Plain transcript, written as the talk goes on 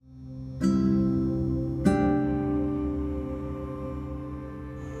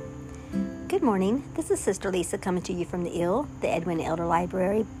Good morning. This is Sister Lisa coming to you from the Edwin Elder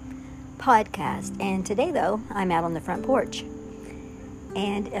Library podcast. And today, though, I'm out on the front porch.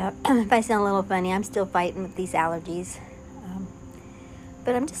 And if I sound a little funny, I'm still fighting with these allergies.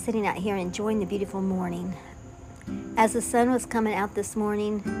 But I'm just sitting out here enjoying the beautiful morning. As the sun was coming out this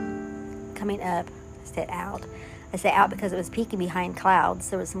morning, coming up, I said out. I say out because it was peeking behind clouds.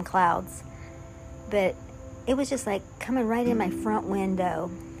 There were some clouds. But it was just like coming right in my front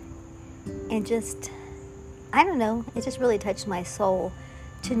window. And just, I don't know, it just really touched my soul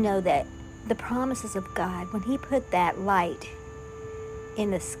to know that the promises of God, when He put that light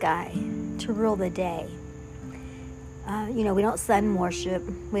in the sky to rule the day. We don't sun worship.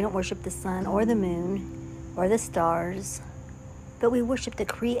 We don't worship the sun or the moon or the stars. But we worship the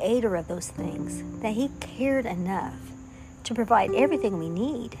Creator of those things, that He cared enough to provide everything we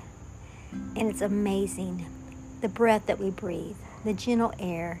need. And it's amazing, the breath that we breathe, the gentle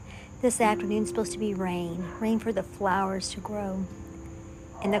air. This afternoon's supposed to be rain for the flowers to grow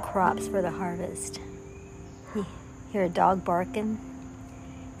and the crops for the harvest. You hear a dog barking.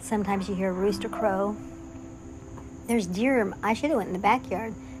 Sometimes you hear a rooster crow. There's deer. I should have went in the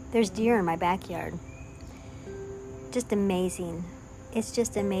backyard. There's deer in my backyard. Just amazing. It's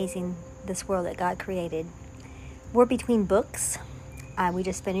just amazing, this world that God created. We're between books. We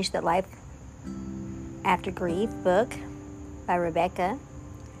just finished the Life After Grief book by Rebecca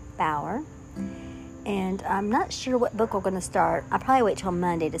Bauer, and I'm not sure what book we're going to start. I'll probably wait till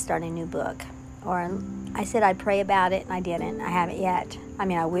Monday to start a new book, or I said I'd pray about it and I didn't. I haven't yet. I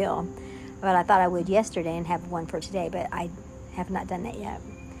mean, I will, but I thought I would yesterday and have one for today, but I have not done that yet.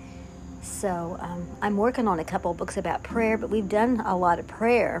 So I'm working on a couple books about prayer, but we've done a lot of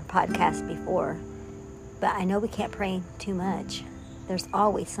prayer podcasts before, but I know we can't pray too much. There's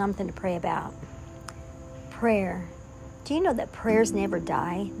always something to pray about. Prayer. Do you know that prayers never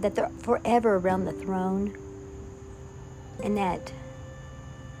die? That they're forever around the throne? And that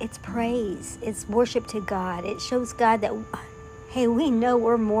it's praise. It's worship to God. It shows God that, hey, we know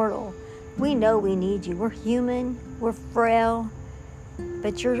we're mortal. We know we need you. We're human. We're frail.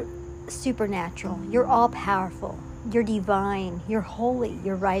 But you're supernatural. You're all-powerful. You're divine. You're holy.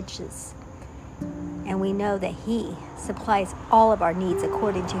 You're righteous. And we know that He supplies all of our needs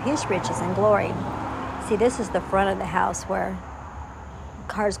according to His riches and glory. See, this is the front of the house where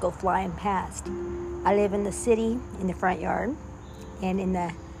cars go flying past. I live in the city in the front yard and in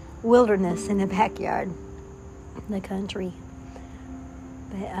the wilderness in the backyard, in the country.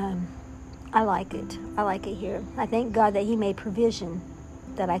 But I like it. I like it here. I thank God that He made provision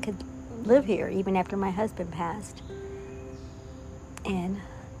that I could live here even after my husband passed. And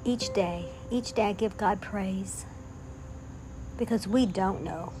each day I give God praise because we don't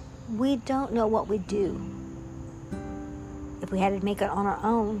know. We don't know what we'd do if we had to make it on our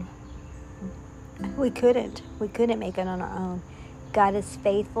own. We couldn't. We couldn't make it on our own. God is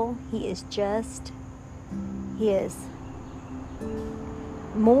faithful. He is just. He is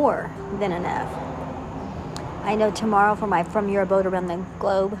more than enough. I know tomorrow From Your Abode Around the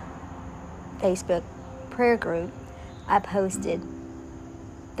Globe Facebook prayer group, I posted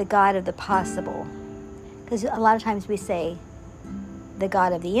the God of the possible. Because a lot of times we say the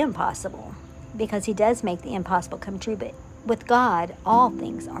God of the impossible, because He does make the impossible come true. But with God, all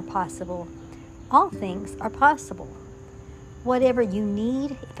things are possible. All things are possible. Whatever you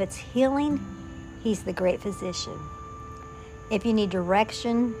need, if it's healing, He's the great physician. If you need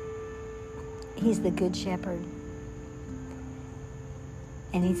direction, He's the good shepherd.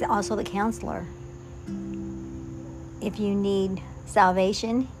 And He's also the counselor. If you need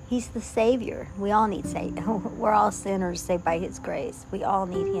salvation, He's the Savior. We all need saving. We're all sinners saved by His grace. We all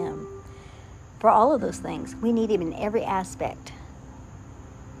need Him. For all of those things, we need Him in every aspect.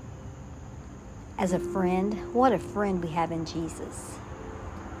 As a friend, what a friend we have in Jesus.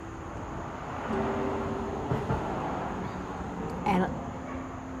 And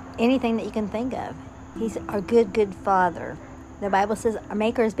anything that you can think of. He's our good, good Father. The Bible says our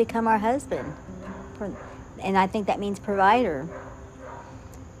Maker has become our husband. And I think that means provider.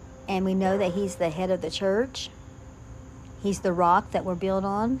 And we know that He's the head of the church. He's the rock that we're built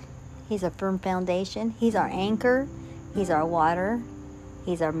on. He's a firm foundation. He's our anchor. He's our water.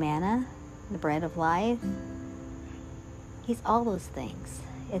 He's our manna, the bread of life. He's all those things.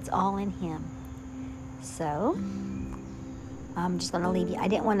 It's all in Him. So, I'm just going to leave you. I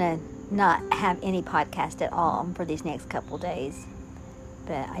didn't want to not have any podcast at all for these next couple days.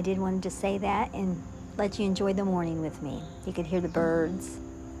 But I did want to just say that and let you enjoy the morning with me. You could hear the birds.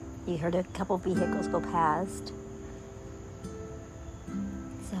 You heard a couple vehicles go past.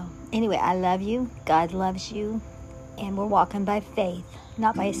 So, anyway, I love you. God loves you. And we're walking by faith.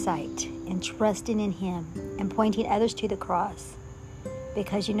 not by sight, and trusting in Him and pointing others to the cross.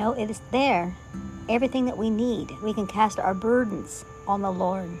 Because it is there, everything that we need. We can cast our burdens on the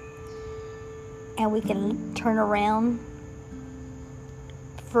Lord, and we can turn around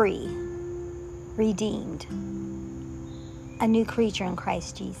free, redeemed, a new creature in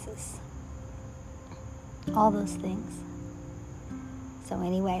Christ Jesus. All those things. So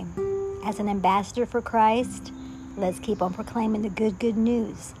anyway, as an ambassador for Christ, let's keep on proclaiming the good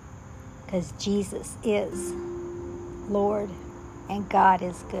news, because Jesus is Lord and God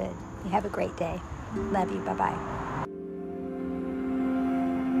is good. You have a great day. Love you. Bye-bye.